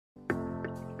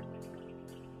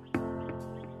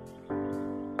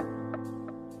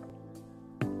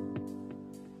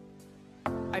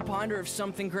I ponder of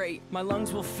something great. My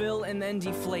lungs will fill and then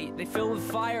deflate. They fill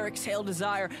with fire, exhale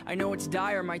desire. I know it's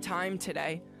dire, my time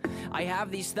today. I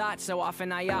have these thoughts so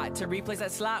often I ought to replace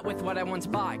that slot with what I once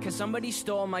bought. Cause somebody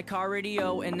stole my car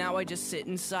radio and now I just sit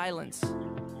in silence.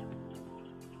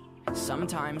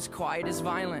 Sometimes quiet is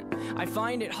violent. I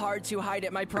find it hard to hide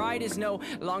it. My pride is no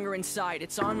longer inside.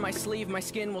 It's on my sleeve, my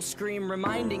skin will scream,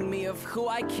 reminding me of who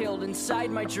I killed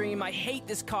inside my dream. I hate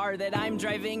this car that I'm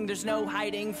driving. There's no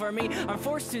hiding for me. I'm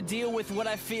forced to deal with what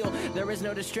I feel. There is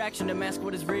no distraction to mask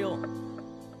what is real.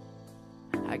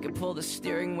 I could pull the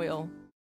steering wheel